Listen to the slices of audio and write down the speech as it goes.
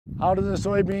How does the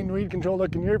soybean weed control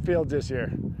look in your fields this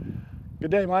year?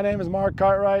 Good day, my name is Marc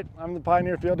Cartwright. I'm the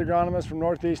Pioneer Field Agronomist from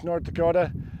Northeast North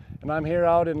Dakota, and I'm here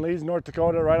out in Leeds, North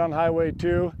Dakota, right on Highway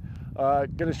 2.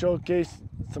 Going to showcase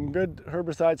some good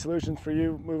herbicide solutions for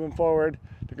you moving forward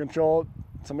to control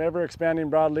some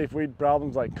ever-expanding broadleaf weed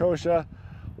problems like kochia.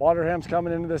 Waterhemp's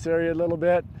coming into this area a little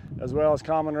bit, as well as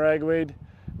common ragweed.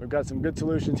 We've got some good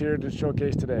solutions here to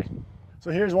showcase today. So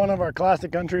here's one of our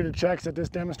classic untreated checks at this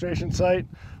demonstration site.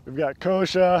 We've got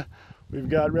kochia, we've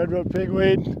got red-root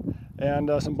pigweed,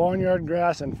 and some barnyard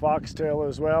grass and foxtail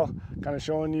as well, kind of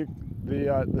showing you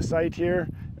the site here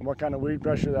and what kind of weed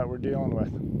pressure that we're dealing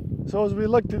with. So as we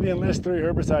look to the Enlist 3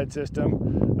 herbicide system,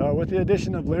 with the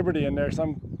addition of Liberty in there,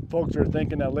 some folks are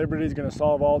thinking that Liberty is going to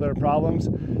solve all their problems,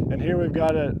 and here we've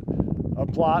got a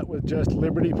plot with just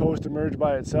Liberty post-emerge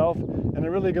by itself, and it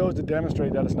really goes to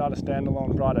demonstrate that it's not a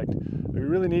standalone product. We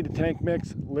really need to tank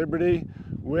mix Liberty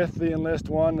with the Enlist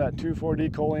 1, that 2,4-D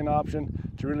choline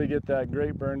option, to really get that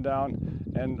great burn down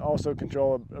and also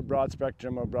control a broad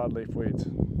spectrum of broadleaf weeds.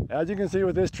 As you can see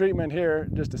with this treatment here,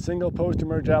 just a single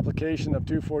post-emerge application of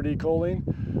 2,4-D choline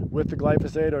with the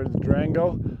glyphosate or the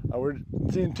Durango, we're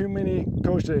seeing too many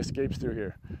kochia escapes through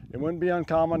here. It wouldn't be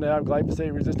uncommon to have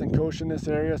glyphosate-resistant kochia in this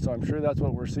area, so I'm sure that's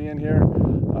what we're seeing here.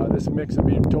 This mix would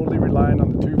be totally reliant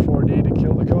on the 2,4-D to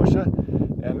kill the kochia,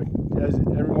 and as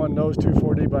everyone knows,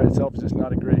 2,4-D by itself is just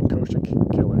not a great kochia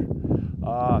killer.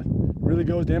 Really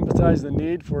goes to emphasize the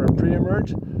need for a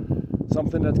pre-emerge,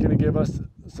 something that's going to give us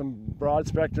some broad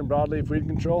spectrum broadleaf weed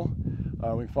control.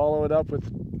 We follow it up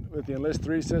with the Enlist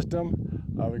 3 system.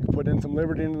 We can put in some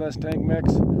Liberty into this tank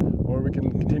mix, or we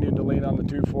can continue to lean on the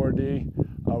 2,4-D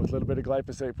with a little bit of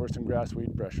glyphosate for some grass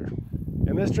weed pressure.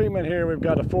 In this treatment here, we've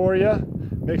got Euphoria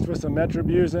mixed with some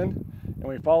metribuzin, and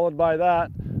we followed by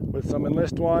that with some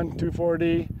Enlist 1,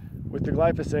 2,4-D with the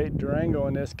glyphosate, Durango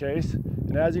in this case.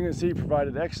 And as you can see,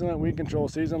 provided excellent weed control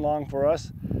season long for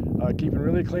us, keeping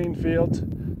really clean fields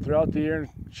throughout the year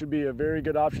should be a very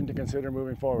good option to consider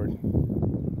moving forward.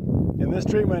 In this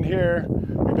treatment here,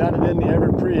 we've added in the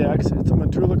Ever-Pre-X. It's a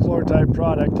metolachlor type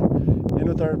product in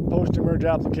with our post-emerge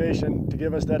application to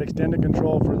give us that extended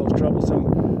control for those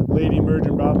troublesome late emerge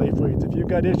and broadleaf weeds. If you've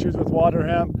got issues with water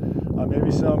hemp,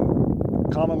 maybe some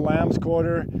common lamb's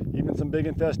quarter, even some big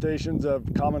infestations of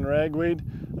common ragweed,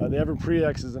 the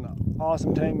Ever-Pre-X is an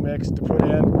awesome tank mix to put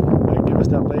in and give us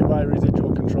that lay-by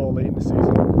residual control late in the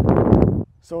season.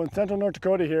 So in central North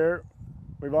Dakota here,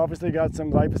 we've obviously got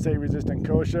some glyphosate-resistant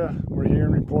kochia. We're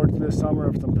hearing reports this summer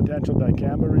of some potential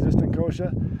dicamba-resistant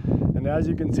kochia. And as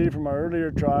you can see from our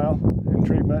earlier trial and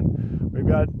treatment,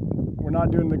 we're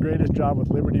not doing the greatest job with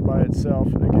Liberty by itself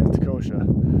against kochia.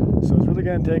 So it's really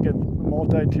going to take a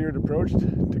multi-tiered approach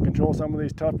to control some of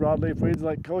these tough broadleaf weeds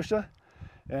like kochia.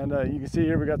 And you can see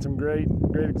here we've got some great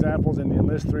examples in the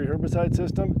Enlist 3 herbicide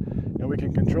system, and we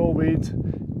can control weeds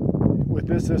with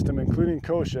this system, including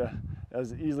kochia,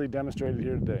 as easily demonstrated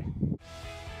here today.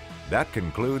 That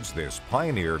concludes this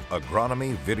Pioneer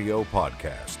Agronomy video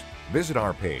podcast. Visit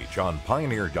our page on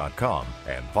pioneer.com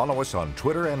and follow us on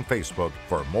Twitter and Facebook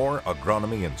for more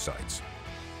agronomy insights.